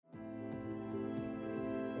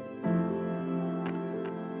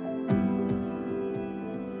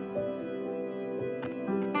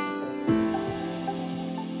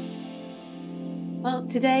Well,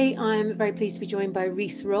 today I'm very pleased to be joined by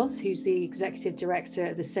Rhys Roth, who's the Executive Director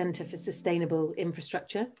at the Centre for Sustainable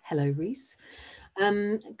Infrastructure. Hello, Rhys.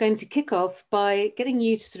 I'm going to kick off by getting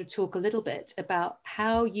you to sort of talk a little bit about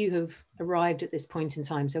how you have arrived at this point in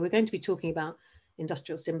time. So we're going to be talking about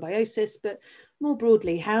industrial symbiosis, but more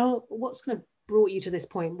broadly, what's kind of brought you to this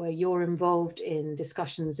point where you're involved in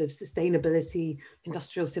discussions of sustainability,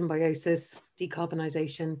 industrial symbiosis,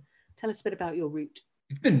 decarbonisation? Tell us a bit about your route.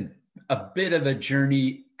 It's been a bit of a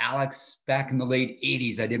journey, Alex. Back in the late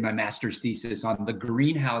 80s, I did my master's thesis on the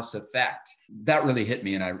greenhouse effect. That really hit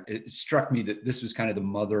me, and it struck me that this was kind of the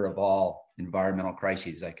mother of all environmental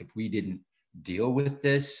crises. Like, if we didn't deal with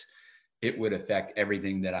this, it would affect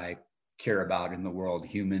everything that I care about in the world,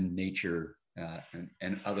 human nature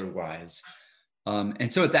and otherwise.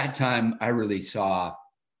 And so at that time, I really saw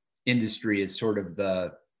industry as sort of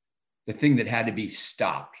the thing that had to be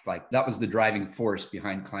stopped. Like, that was the driving force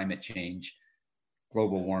behind climate change,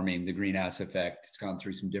 global warming, the greenhouse effect. It's gone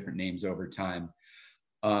through some different names over time.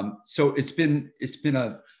 So it's been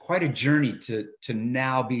quite a journey to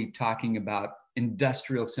now be talking about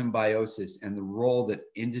industrial symbiosis and the role that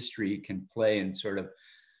industry can play in sort of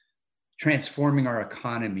transforming our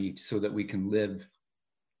economy so that we can live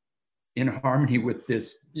in harmony with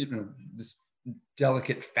this, this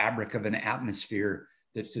delicate fabric of an atmosphere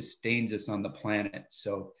that sustains us on the planet.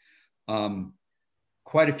 So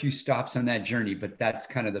quite a few stops on that journey, but that's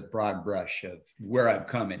kind of the broad brush of where I've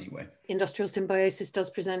come anyway. Industrial symbiosis does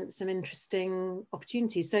present some interesting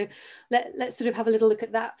opportunities. So let's sort of have a little look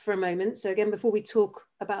at that for a moment. So again, before we talk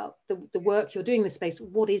about the work you're doing in this space,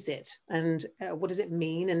 what is it and what does it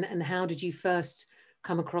mean, and how did you first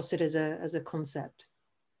come across it as a concept?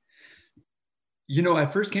 I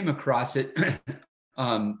first came across it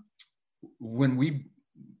when we,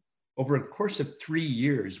 over the course of 3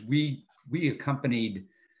 years, we accompanied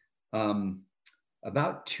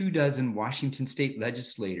about 24 Washington state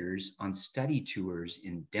legislators on study tours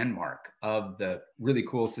in Denmark of the really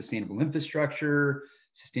cool sustainable infrastructure,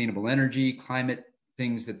 sustainable energy, climate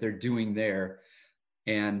things that they're doing there.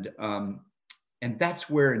 And that's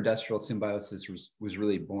where industrial symbiosis was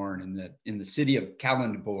really born in the city of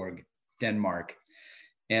Kalundborg, Denmark.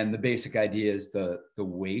 And the basic idea is the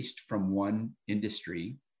waste from one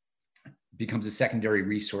industry becomes a secondary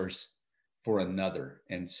resource for another.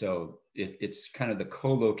 And so it's kind of the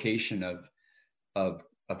co-location of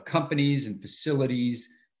companies and facilities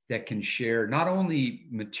that can share not only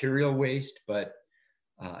material waste, but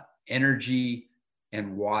energy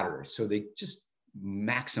and water. So they just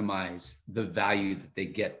maximize the value that they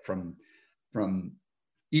get from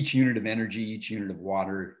each unit of energy, each unit of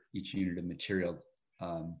water, each unit of material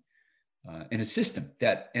in a system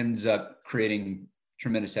that ends up creating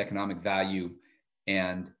tremendous economic value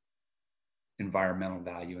and environmental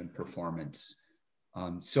value and performance.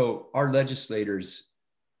 So our legislators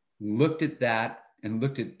looked at that and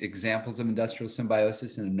looked at examples of industrial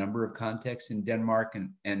symbiosis in a number of contexts in Denmark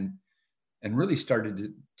and really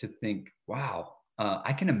started to think, wow,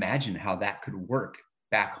 I can imagine how that could work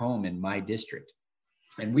back home in my district.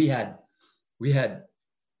 And we had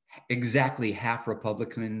exactly half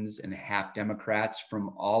Republicans and half Democrats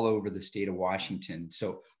from all over the state of Washington.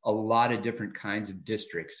 So a lot of different kinds of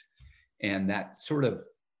districts, and that sort of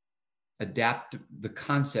the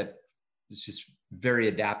concept is just very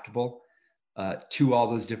adaptable to all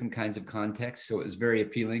those different kinds of contexts. So it was very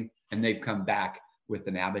appealing, and they've come back with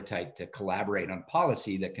an appetite to collaborate on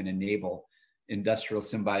policy that can enable industrial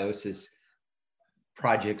symbiosis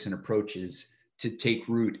projects and approaches to take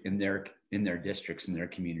root in their districts and their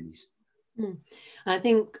communities. I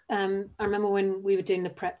think I remember when we were doing the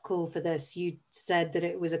prep call for this, you said that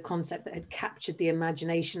it was a concept that had captured the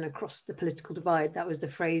imagination across the political divide. That was the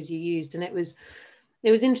phrase you used, and it was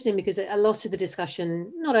interesting because a lot of the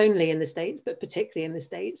discussion, not only in the States but particularly in the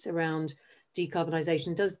States, around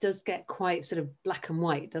decarbonisation does get quite sort of black and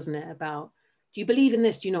white, doesn't it? About, do you believe in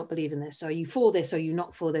this? Do you not believe in this? Are you for this? Are you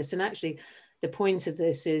not for this? And actually, the point of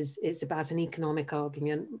this is it's about an economic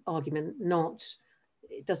argument, not,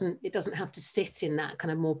 it doesn't have to sit in that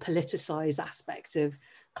kind of more politicized aspect of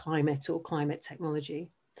climate or climate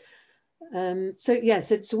technology. So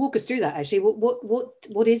walk us through that. Actually,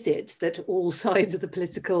 what is it that all sides of the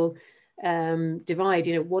political divide?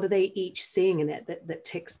 What are they each seeing in it that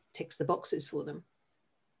ticks the boxes for them?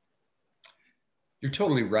 You're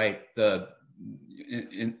totally right.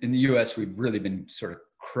 In the U.S., we've really been sort of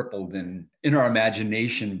crippled in our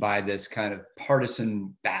imagination by this kind of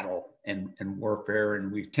partisan battle and warfare,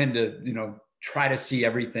 and we tend to try to see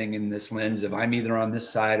everything in this lens of I'm either on this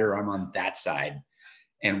side or I'm on that side,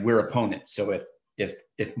 and we're opponents. So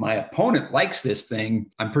if my opponent likes this thing,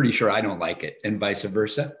 I'm pretty sure I don't like it, and vice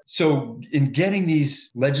versa. So in getting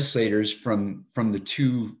these legislators from the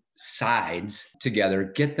two sides together,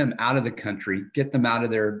 get them out of the country, get them out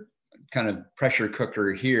of their kind of pressure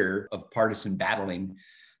cooker here of partisan battling,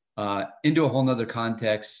 into a whole nother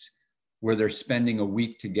context where they're spending a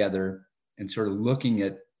week together and sort of looking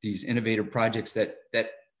at these innovative projects that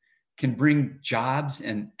can bring jobs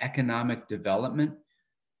and economic development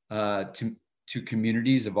to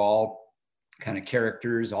communities of all kind of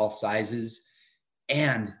characters, all sizes,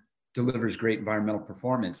 and delivers great environmental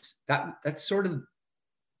performance. That's sort of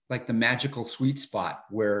like the magical sweet spot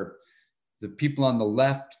where the people on the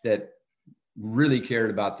left that really cared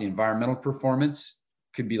about the environmental performance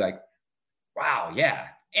could be like, wow, yeah,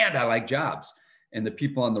 and I like jobs. And the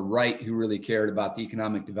people on the right who really cared about the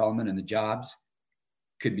economic development and the jobs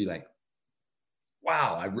could be like,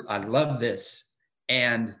 wow, I love this.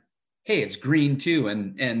 And hey, it's green too.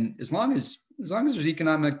 And as long as there's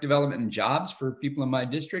economic development and jobs for people in my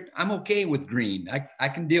district, I'm okay with green. I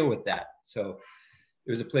can deal with that. So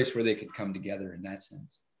it was a place where they could come together in that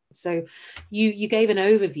sense. So you gave an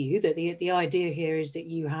overview that the idea here is that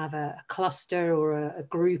you have a cluster or a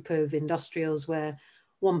group of industrials where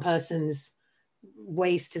one person's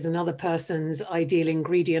waste is another person's ideal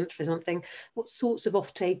ingredient for something. What sorts of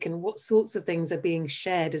offtake and what sorts of things are being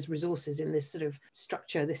shared as resources in this sort of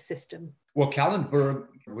structure, this system? Well, Kalundborg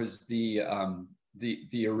was the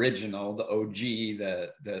original, the OG,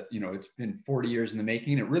 it's been 40 years in the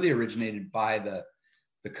making. It really originated by the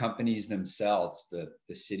companies themselves.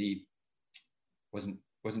 The city wasn't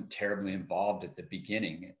terribly involved at the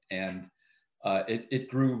beginning, and it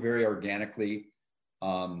grew very organically.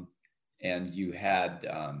 And you had,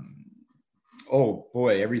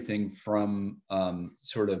 everything from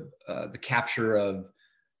sort of the capture of,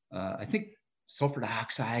 I think, sulfur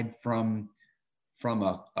dioxide from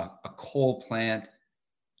a coal plant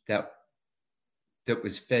that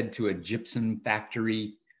was fed to a gypsum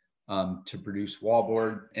factory to produce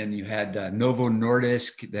wallboard. And you had Novo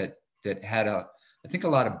Nordisk that had I think a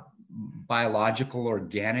lot of biological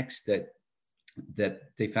organics that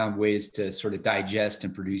they found ways to sort of digest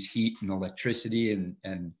and produce heat and electricity,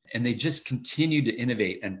 and they just continue to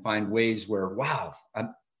innovate and find ways where, wow,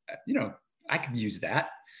 I could use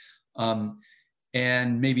that.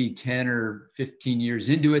 And maybe 10 or 15 years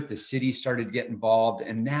into it, the city started to get involved.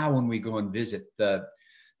 And now when we go and visit the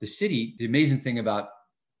city, the amazing thing about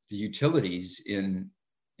the utilities in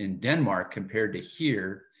Denmark compared to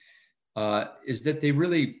here is that they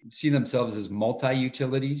really see themselves as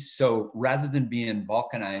multi-utilities. So rather than being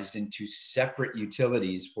balkanized into separate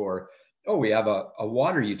utilities we have a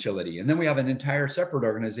water utility, and then we have an entire separate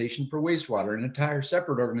organization for wastewater, an entire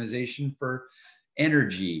separate organization for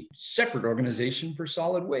energy, separate organization for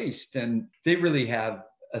solid waste. And they really have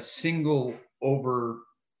a single Uber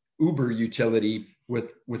utility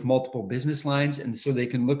with multiple business lines. And so they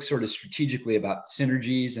can look sort of strategically about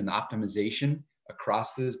synergies and optimization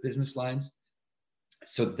across those business lines.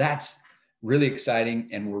 So that's really exciting.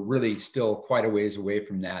 And we're really still quite a ways away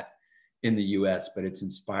from that in the US, but it's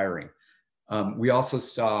inspiring. We also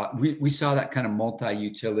saw that kind of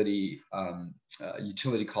multi-utility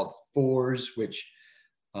utility called FORS, which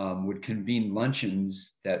would convene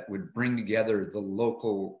luncheons that would bring together the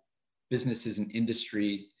local businesses and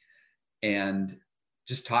industry and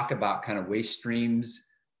just talk about kind of waste streams,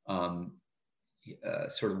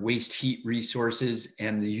 sort of waste heat resources.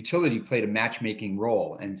 And the utility played a matchmaking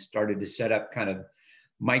role and started to set up kind of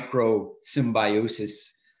micro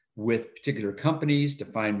symbiosis with particular companies to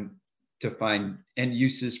find end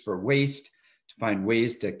uses for waste, to find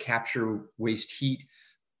ways to capture waste heat.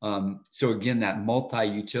 So again, that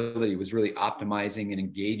multi-utility was really optimizing and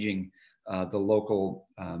engaging the local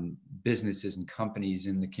businesses and companies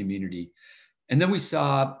in the community. And then we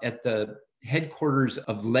saw at the headquarters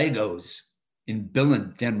of Legos in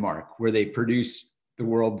Billund, Denmark, where they produce the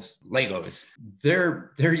world's Legos.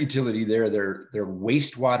 Their utility there, their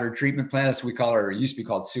wastewater treatment plants, we call it, or used to be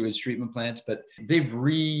called sewage treatment plants, but they've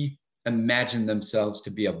reimagined themselves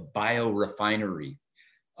to be a biorefinery.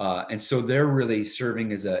 And so they're really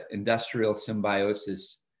serving as an industrial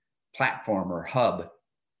symbiosis platform or hub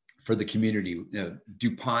for the community.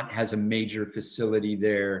 DuPont has a major facility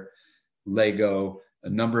there, Lego, a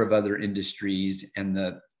number of other industries, and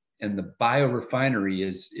the biorefinery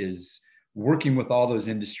is working with all those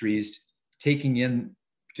industries, taking in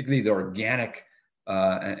particularly the organic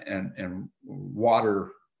and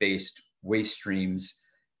water-based waste streams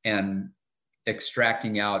and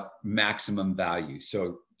extracting out maximum value.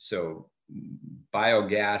 So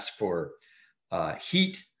biogas for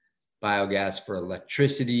heat, biogas for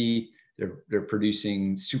electricity. They're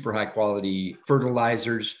producing super high quality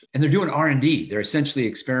fertilizers, and they're doing R&D. They're essentially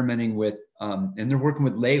experimenting with, and they're working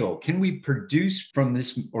with Lego. Can we produce from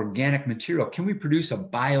this organic material? Can we produce a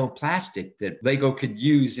bioplastic that Lego could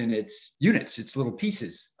use in its units, its little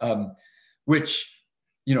pieces? Which,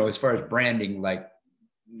 as far as branding, like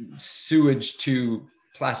sewage to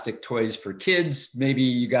plastic toys for kids, maybe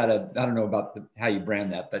you gotta, I don't know about how you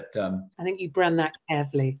brand that, but I think you brand that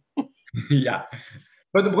carefully. yeah.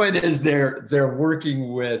 But the point is they're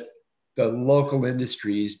working with the local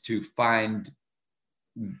industries to find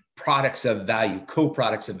products of value,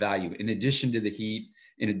 co-products of value, in addition to the heat,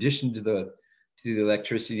 in addition to the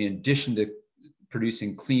electricity, in addition to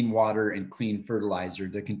producing clean water and clean fertilizer.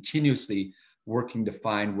 They're continuously working to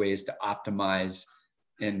find ways to optimize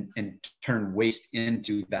and turn waste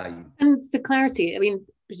into value. And for clarity, I mean,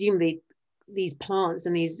 presumably these plants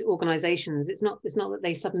and these organizations, it's not that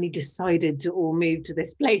they suddenly decided to all move to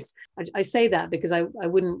this place. I say that because I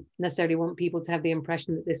wouldn't necessarily want people to have the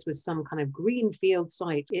impression that this was some kind of greenfield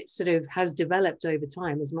site. It sort of has developed over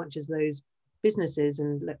time as much as those businesses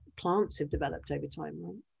and plants have developed over time,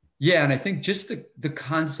 right? Yeah, and I think just the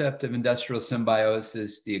concept of industrial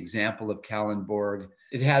symbiosis, the example of Kalundborg,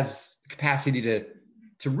 it has capacity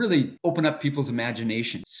to really open up people's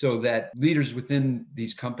imagination so that leaders within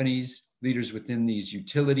these companies, leaders within these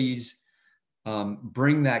utilities,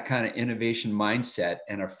 bring that kind of innovation mindset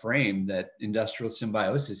and a frame that industrial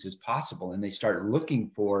symbiosis is possible. And they start looking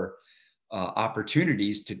for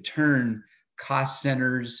opportunities to turn cost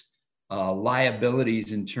centers,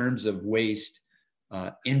 liabilities in terms of waste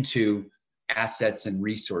into assets and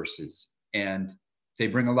resources. And they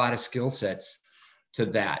bring a lot of skill sets to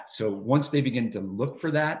that. So once they begin to look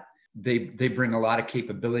for that, they bring a lot of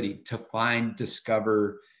capability to find,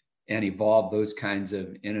 discover, and evolve those kinds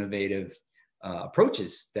of innovative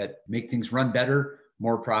approaches that make things run better,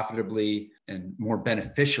 more profitably, and more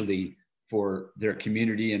beneficially for their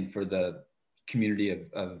community and for the community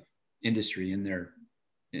of industry in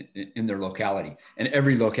their locality. And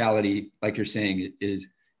every locality, like you're saying, is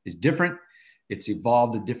different. It's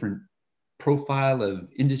evolved a different profile of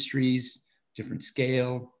industries, different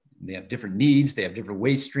scale. They have different needs. They have different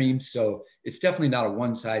waste streams. So it's definitely not a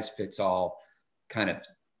one size fits all kind of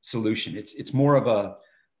solution. It's more of a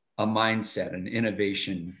mindset, an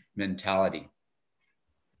innovation mentality.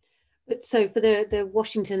 But so for the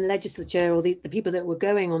Washington legislature or the people that were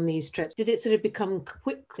going on these trips, did it sort of become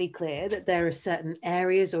quickly clear that there are certain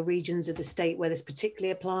areas or regions of the state where this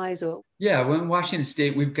particularly applies? Or yeah, well, in Washington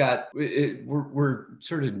State, we're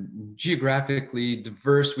sort of geographically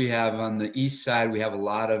diverse. We have on the east side, we have a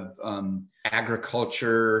lot of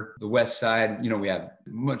agriculture. The west side, we have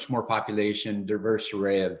much more population, diverse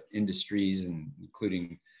array of industries, and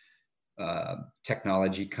including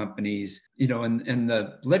technology companies, and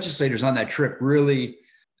the legislators on that trip really,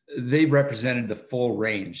 they represented the full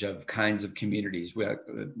range of kinds of communities. We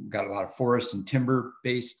got a lot of forest and timber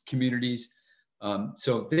based communities.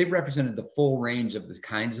 So they represented the full range of the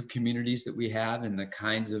kinds of communities that we have and the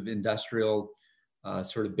kinds of industrial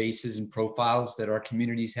sort of bases and profiles that our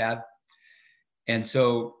communities have. And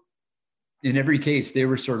so in every case, they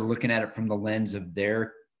were sort of looking at it from the lens of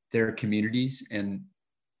their communities.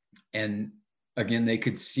 And again, they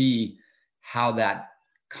could see how that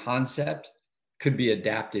concept could be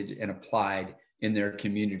adapted and applied in their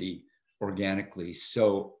community organically.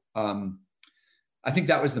 So I think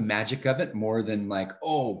that was the magic of it, more than like,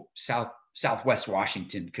 oh, Southwest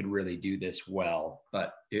Washington could really do this well,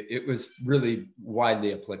 but it was really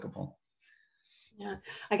widely applicable. Yeah,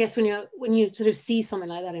 I guess when you sort of see something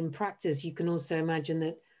like that in practice, you can also imagine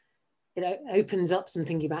that it opens up some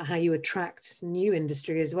thinking about how you attract new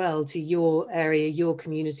industry as well to your area, your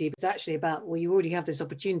community. It's actually about, well, you already have this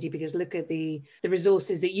opportunity because look at the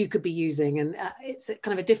resources that you could be using. And it's a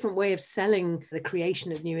kind of a different way of selling the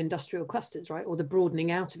creation of new industrial clusters, right? Or the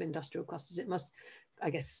broadening out of industrial clusters. It must, I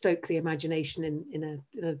guess, stoke the imagination in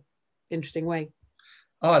a interesting way.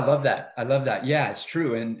 Oh, I love that. Yeah, it's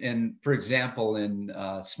true. And for example, in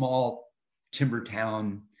small timber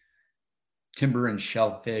town, timber and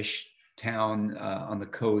shellfish town on the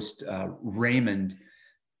coast, Raymond,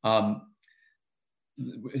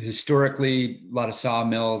 historically, a lot of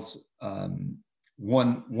sawmills.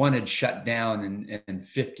 One had shut down and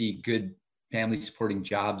 50 good family supporting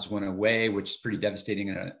jobs went away, which is pretty devastating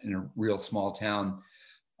in a real small town.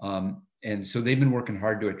 And so they've been working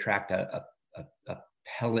hard to attract a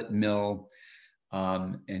pellet mill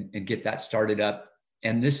and get that started up.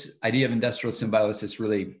 And this idea of industrial symbiosis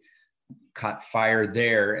really caught fire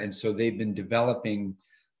there. And so they've been developing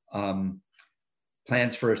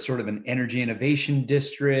plans for a sort of an energy innovation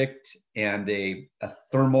district and a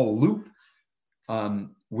thermal loop,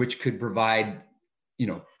 which could provide,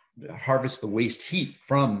 harvest the waste heat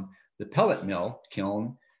from the pellet mill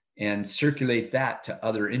kiln and circulate that to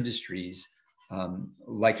other industries,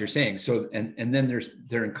 like you're saying. So, and then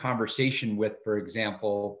they're in conversation with, for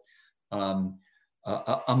example,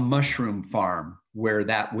 a mushroom farm where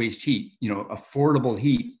that waste heat, affordable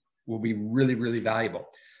heat, will be really, really valuable.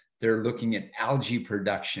 They're looking at algae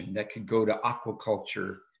production that could go to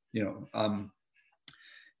aquaculture,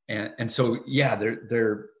 and so, yeah,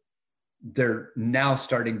 they're now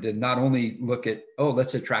starting to not only look at,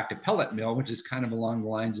 let's attract a pellet mill, which is kind of along the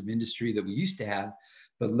lines of industry that we used to have,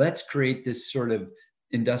 but let's create this sort of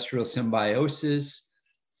industrial symbiosis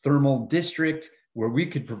thermal district where we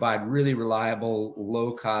could provide really reliable,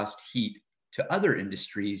 low-cost heat to other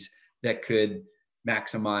industries that could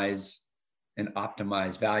maximize and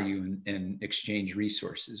optimize value and exchange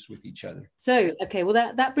resources with each other. So, okay,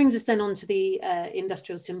 well, that brings us then on to the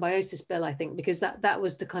industrial symbiosis bill, I think, because that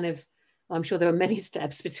was the kind of, I'm sure there were many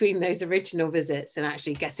steps between those original visits and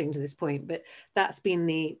actually getting to this point, but that's been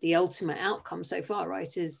the ultimate outcome so far,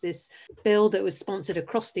 right? Is this bill that was sponsored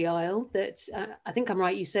across the aisle that I think I'm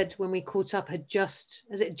right, you said when we caught up has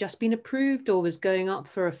it just been approved or was going up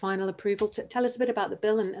for a final approval? Tell us a bit about the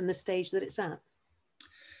bill and the stage that it's at.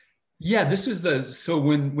 Yeah, this was so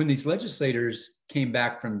when these legislators came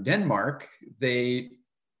back from Denmark, they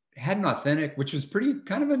had an authentic, which was pretty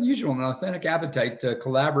kind of unusual, an authentic appetite to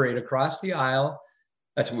collaborate across the aisle.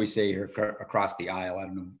 That's what we say here, across the aisle. I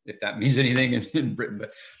don't know if that means anything in Britain,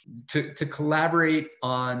 but to collaborate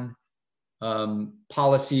on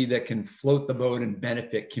policy that can float the boat and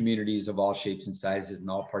benefit communities of all shapes and sizes in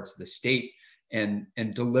all parts of the state, and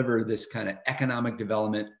deliver this kind of economic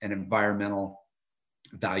development and environmental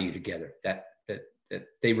value together. That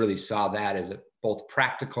they really saw that as both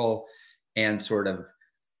practical and sort of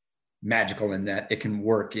magical in that it can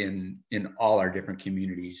work in all our different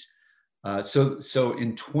communities. So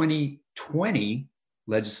in 2020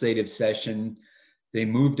 legislative session, they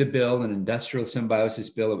moved a bill, an industrial symbiosis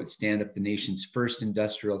bill. It would stand up the nation's first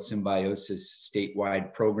industrial symbiosis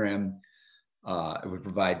statewide program. It would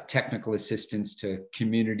provide technical assistance to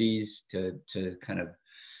communities to kind of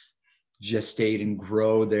gestate and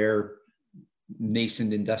grow their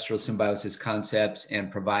nascent industrial symbiosis concepts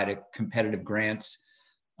and provide competitive grants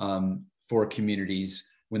for communities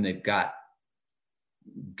when they've got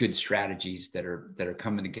good strategies that are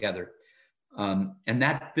coming together. And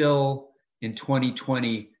that bill in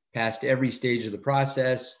 2020 passed every stage of the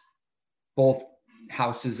process, both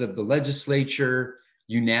houses of the legislature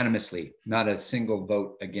unanimously, not a single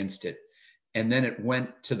vote against it. And then it went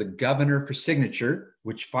to the governor for signature,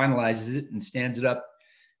 which finalizes it and stands it up.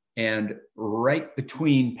 And right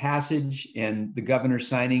between passage and the governor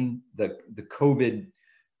signing, the COVID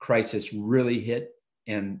crisis really hit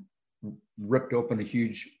and ripped open a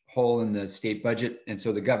huge hole in the state budget. And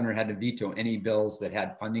so the governor had to veto any bills that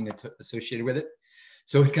had funding associated with it.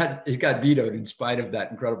 So it got vetoed in spite of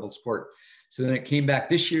that incredible support. So then it came back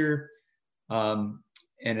this year.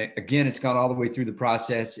 And again, it's gone all the way through the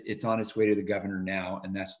process. It's on its way to the governor now.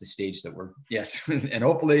 And that's the stage that yes. And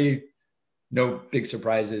hopefully no big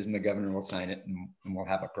surprises and the governor will sign it and we'll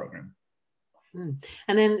have a program. And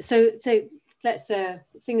then, so let's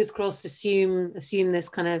fingers crossed, assume this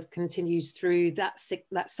kind of continues through that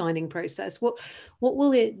signing process. What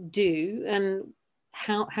will it do and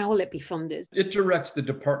how will it be funded? It directs the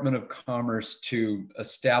Department of Commerce to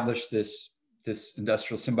establish this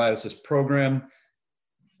industrial symbiosis program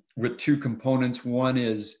with two components. One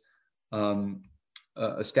is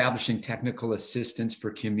establishing technical assistance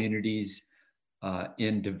for communities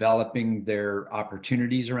in developing their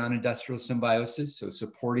opportunities around industrial symbiosis. So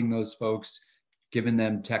supporting those folks, giving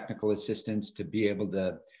them technical assistance to be able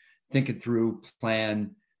to think it through,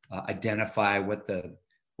 plan, identify what the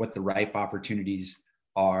ripe opportunities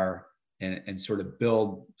are, and sort of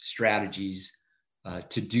build strategies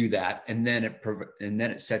to do that. And then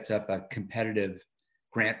it sets up a competitive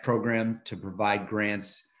grant program to provide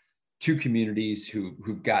grants to communities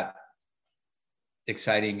who've got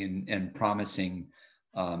exciting and promising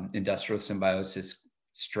industrial symbiosis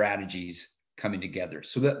strategies coming together.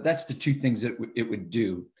 So that's the two things that it would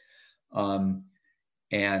do.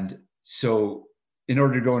 And so in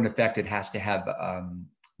order to go into effect, it has to have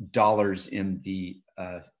dollars in the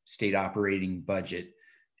state operating budget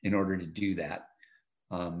in order to do that.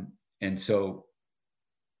 And so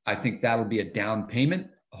I think that'll be a down payment.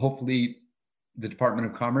 Hopefully the Department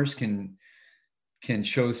of Commerce can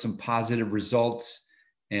show some positive results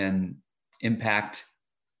and impact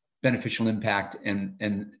beneficial impact, and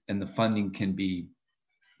the funding can be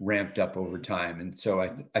ramped up over time. And so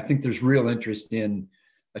I think there's real interest in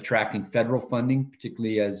attracting federal funding,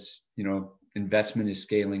 particularly as, you know, investment is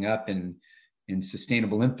scaling up in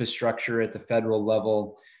sustainable infrastructure at the federal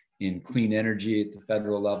level, in clean energy at the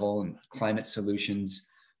federal level, and climate solutions,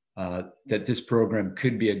 that this program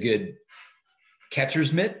could be a good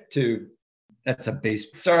catcher's mitt to, that's a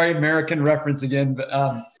sorry, American reference again, but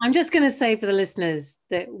I'm just going to say for the listeners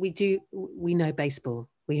that we know baseball.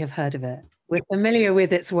 We have heard of it. We're familiar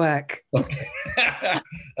with its work. Okay.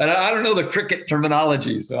 And I don't know the cricket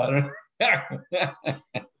terminology, so I don't.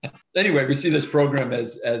 Anyway, we see this program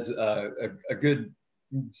as a good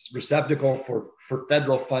receptacle for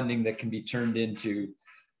federal funding that can be turned into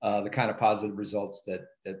the kind of positive results that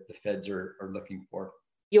the feds are looking for.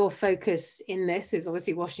 Your focus in this is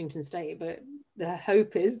obviously Washington State, but the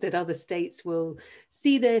hope is that other states will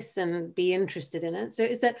see this and be interested in it. So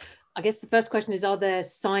I guess the first question is, are there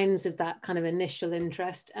signs of that kind of initial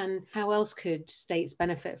interest, and how else could states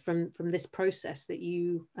benefit from this process that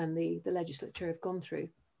you and the legislature have gone through?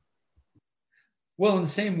 Well, in the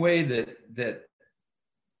same way that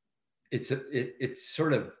it's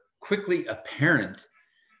sort of quickly apparent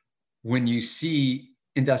when you see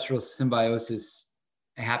industrial symbiosis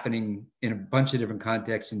happening in a bunch of different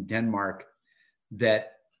contexts in Denmark,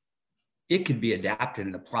 that it could be adapted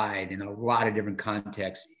and applied in a lot of different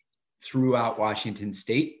contexts throughout Washington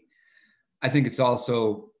State. I think it's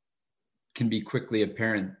also can be quickly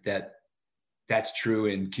apparent that that's true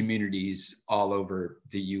in communities all over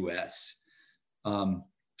the US. And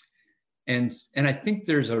I think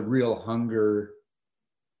there's a real hunger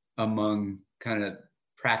among kind of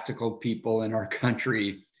practical people in our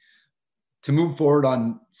country to move forward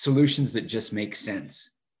on solutions that just make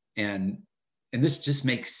sense. And this just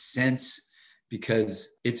makes sense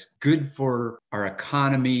because it's good for our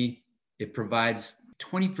economy. It provides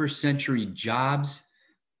 21st century jobs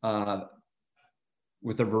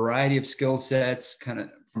with a variety of skill sets, kind of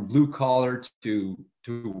from blue collar to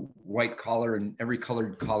white collar and every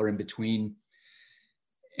colored collar in between.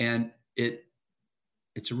 And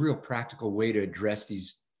it's a real practical way to address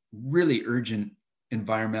these really urgent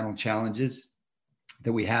environmental challenges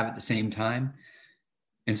that we have at the same time.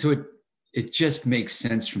 And so it just makes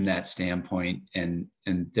sense from that standpoint. And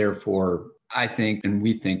therefore, I think, and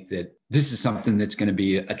we think that this is something that's going to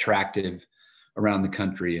be attractive around the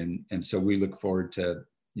country. And so we look forward to,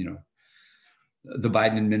 you know, the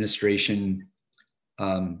Biden administration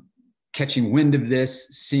catching wind of this,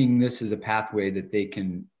 seeing this as a pathway that they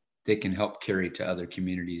can help carry to other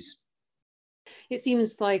communities. It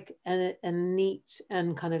seems like a neat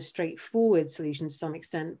and kind of straightforward solution to some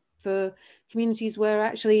extent for communities where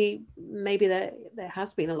actually maybe there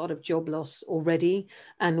has been a lot of job loss already,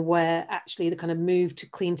 and where actually the kind of move to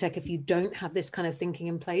clean tech, if you don't have this kind of thinking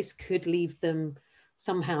in place, could leave them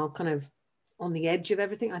somehow kind of on the edge of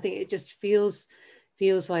everything. I think it just feels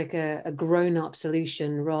like a grown-up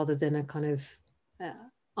solution rather than a kind of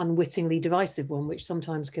unwittingly divisive one, which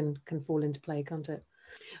sometimes can fall into play, can't it?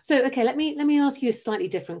 So, okay, let me ask you a slightly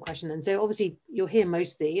different question then. So obviously you're here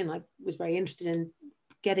mostly, and I was very interested in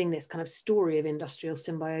getting this kind of story of industrial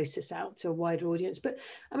symbiosis out to a wider audience, but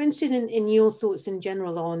I'm interested in your thoughts in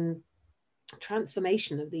general on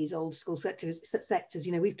transformation of these old school sectors.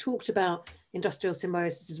 You know, we've talked about industrial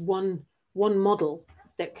symbiosis as one model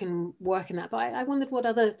that can work in that, but I wondered what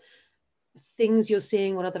other things you're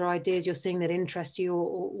seeing, what other ideas you're seeing that interest you,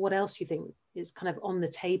 or what else you think is kind of on the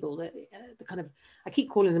table, that the kind of, I keep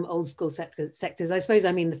calling them old school sectors. I suppose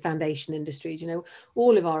I mean the foundation industries. You know,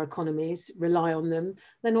 all of our economies rely on them.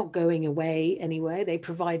 They're not going away anywhere. They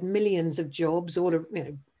provide millions of jobs all, you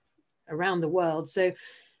know, around the world. So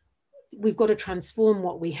we've got to transform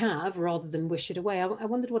what we have rather than wish it away. I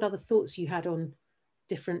wondered what other thoughts you had on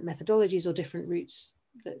different methodologies or different routes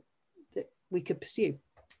that we could pursue.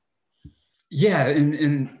 Yeah,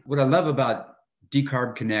 and what I love about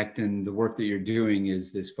Decarb Connect and the work that you're doing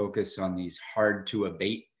is this focus on these hard to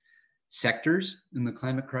abate sectors in the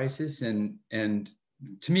climate crisis. And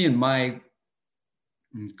to me, in my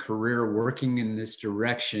career working in this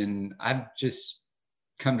direction, I've just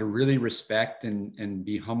come to really respect and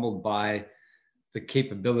be humbled by the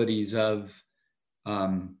capabilities of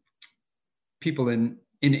people in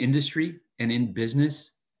industry and in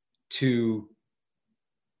business to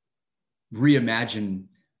reimagine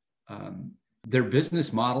their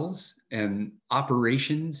business models and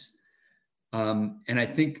operations. And I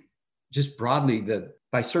think just broadly that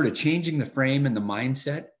by sort of changing the frame and the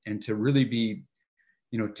mindset, and to really be,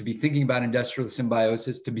 you know, to be thinking about industrial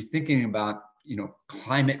symbiosis, to be thinking about, you know,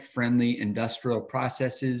 climate friendly industrial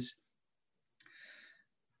processes,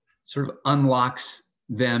 sort of unlocks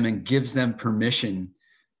them and gives them permission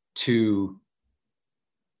to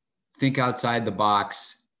think outside the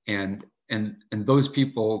box, and those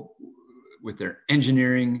people with their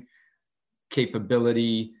engineering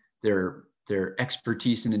capability, their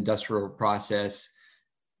expertise in industrial process,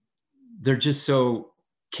 they're just so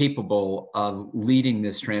capable of leading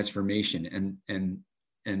this transformation.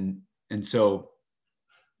 And so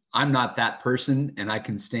I'm not that person, and I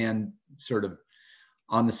can stand sort of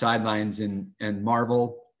on the sidelines and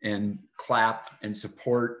marvel and clap and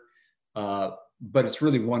support. But it's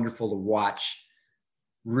really wonderful to watch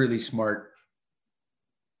really smart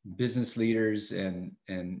business leaders and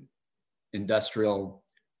industrial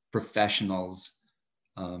professionals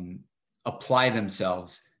apply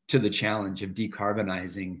themselves to the challenge of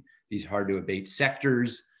decarbonizing these hard to abate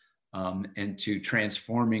sectors, and to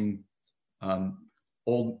transforming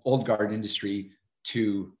old guard industry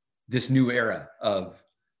to this new era of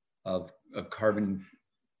carbon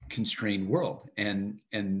constrained world. And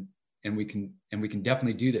we can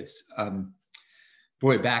definitely do this.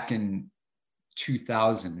 Boy, back in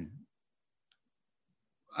 2000,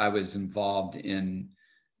 I was involved in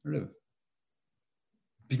sort of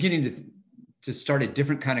beginning to start a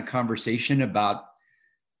different kind of conversation about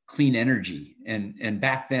clean energy. And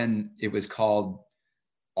back then it was called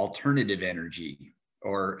alternative energy,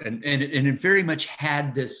 and it very much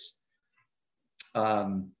had this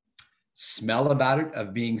smell about it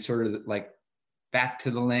of being sort of like back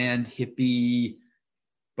to the land, hippie,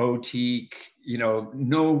 boutique,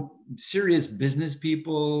 no serious business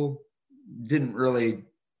people didn't really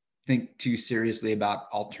think too seriously about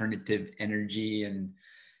alternative energy. And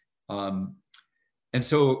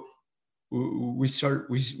so we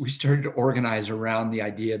started to organize around the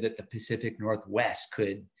idea that the Pacific Northwest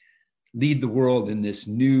could lead the world in this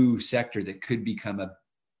new sector that could become a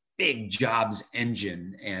big jobs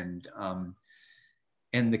engine. And one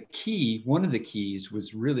of the keys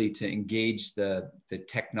was really to engage the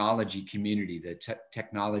technology community, the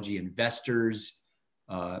technology investors,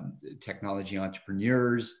 technology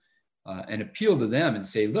entrepreneurs, and appeal to them and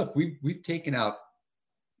say, look,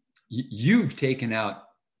 you've taken out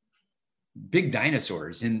big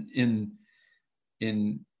dinosaurs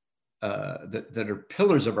that are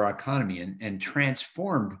pillars of our economy, and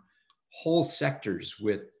transformed whole sectors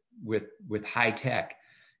with high tech.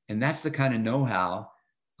 And that's the kind of know-how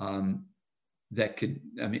that could,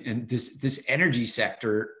 and this energy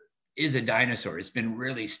sector is a dinosaur. It's been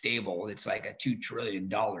really stable. It's like a $2 trillion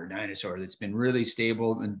dinosaur that's been really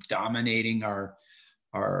stable and dominating our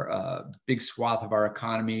big swath of our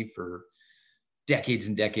economy for decades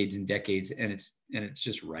and decades and decades. And it's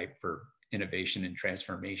just ripe for innovation and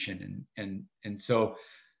transformation. And so,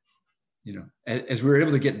 as we were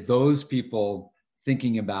able to get those people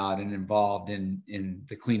thinking about and involved in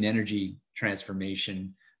the clean energy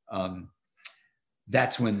transformation,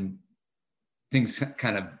 that's when things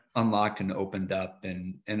kind of unlocked and opened up.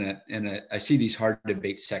 And I see these hard to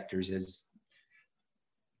abate sectors as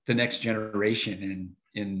the next generation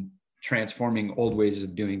in transforming old ways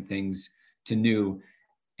of doing things to new.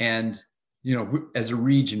 And, as a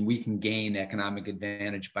region, we can gain economic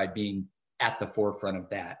advantage by being at the forefront of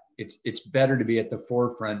that. It's better to be at the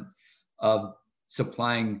forefront of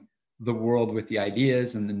supplying the world with the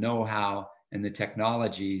ideas and the know-how and the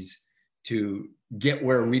technologies to get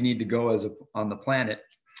where we need to go on the planet,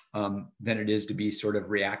 than it is to be sort of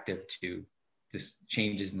reactive to this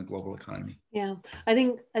changes in the global economy. Yeah, I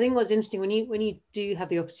think what's interesting when you do have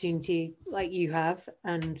the opportunity, like you have,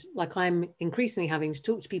 and like I'm increasingly having to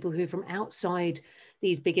talk to people who are from outside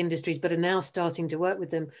these big industries but are now starting to work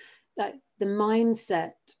with them, that the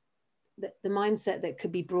mindset that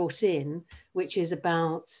could be brought in, which is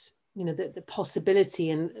about the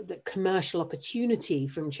possibility and the commercial opportunity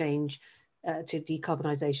from change to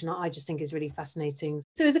decarbonisation, I just think is really fascinating.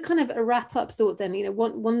 So as a kind of a wrap-up thought then,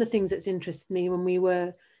 one of the things that's interested me when we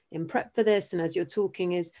were in prep for this, and as you're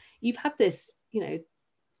talking, is you've had this,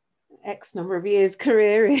 X number of years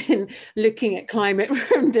career in looking at climate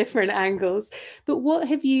from different angles. But what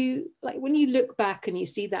have you, like when you look back and you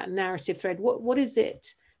see that narrative thread, what is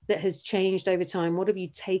it that has changed over time? What have you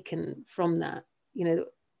taken from that,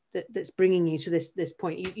 that's bringing you to this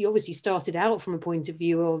point? You obviously started out from a point of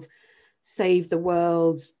view of save the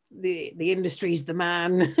world, the industry's the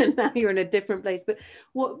man, and now you're in a different place. But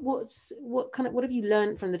what have you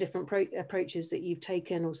learned from the different approaches that you've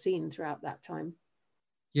taken or seen throughout that time?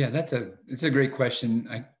 Yeah, it's a great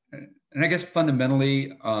question. I guess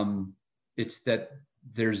fundamentally, it's that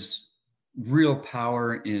there's real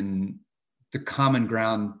power in the common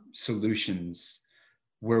ground solutions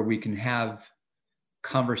where we can have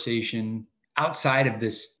conversation outside of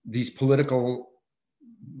these political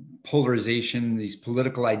polarization, these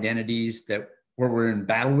political identities where we're in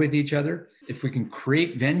battle with each other. If we can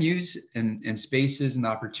create venues and spaces and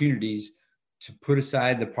opportunities to put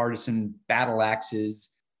aside the partisan battle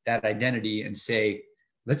axes, that identity, and say,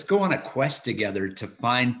 let's go on a quest together to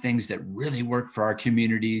find things that really work for our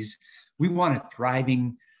communities. We want a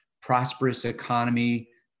thriving, prosperous economy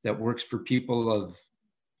that works for people of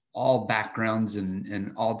all backgrounds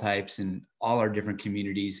and all types and all our different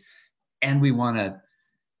communities. And we want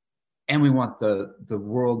the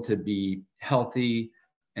world to be healthy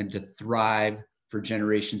and to thrive for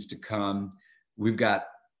generations to come. We've got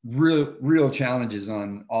real challenges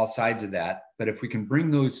on all sides of that. But if we can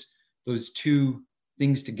bring those two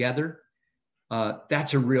things together,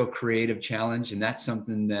 that's a real creative challenge. And that's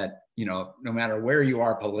something that, no matter where you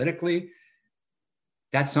are politically,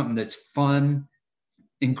 that's something that's fun,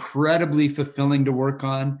 incredibly fulfilling to work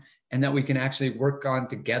on, and that we can actually work on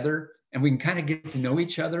together. And we can kind of get to know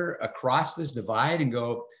each other across this divide and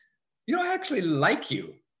go, I actually like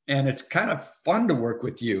you. And it's kind of fun to work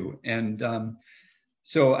with you. And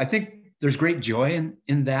so I think there's great joy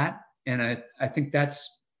in that. And I think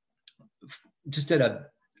that's just at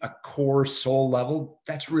a core soul level,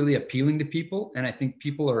 that's really appealing to people. And I think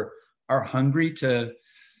people are hungry to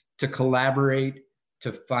collaborate,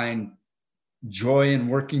 to find joy in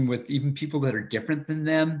working with even people that are different than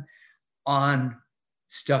them on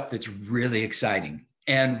stuff that's really exciting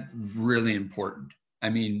and really important. I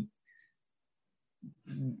mean,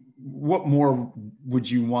 what more would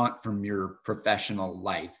you want from your professional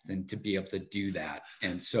life than to be able to do that?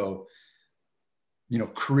 And so,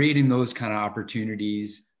 creating those kind of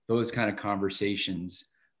opportunities, those kind of conversations,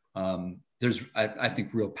 there's, I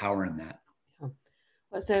think, real power in that.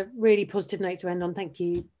 That's a really positive note to end on. Thank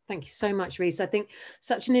you. Thank you so much, Rhys. I think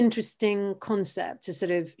such an interesting concept to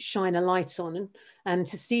sort of shine a light on, and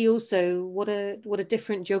to see also what a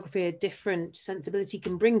different geography, a different sensibility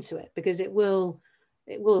can bring to it, because it will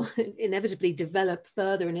inevitably develop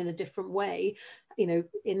further and in a different way, in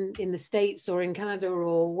the States or in Canada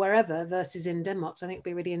or wherever versus in Denmark. So I think it'd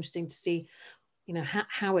be really interesting to see,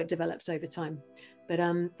 how it develops over time. But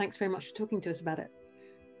thanks very much for talking to us about it.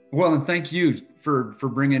 Well, and thank you for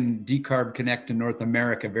bringing Decarb Connect to North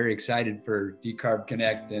America. Very excited for Decarb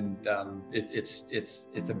Connect, and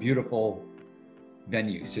it's a beautiful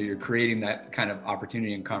venue. So you're creating that kind of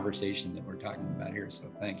opportunity and conversation that we're talking about here. So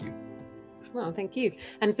thank you. Well, thank you.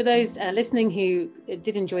 And for those listening who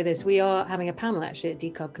did enjoy this, we are having a panel actually at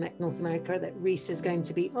Decarb Connect North America that Rhys is going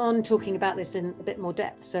to be on, talking about this in a bit more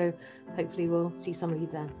depth. So hopefully we'll see some of you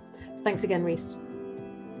there. Thanks again, Rhys.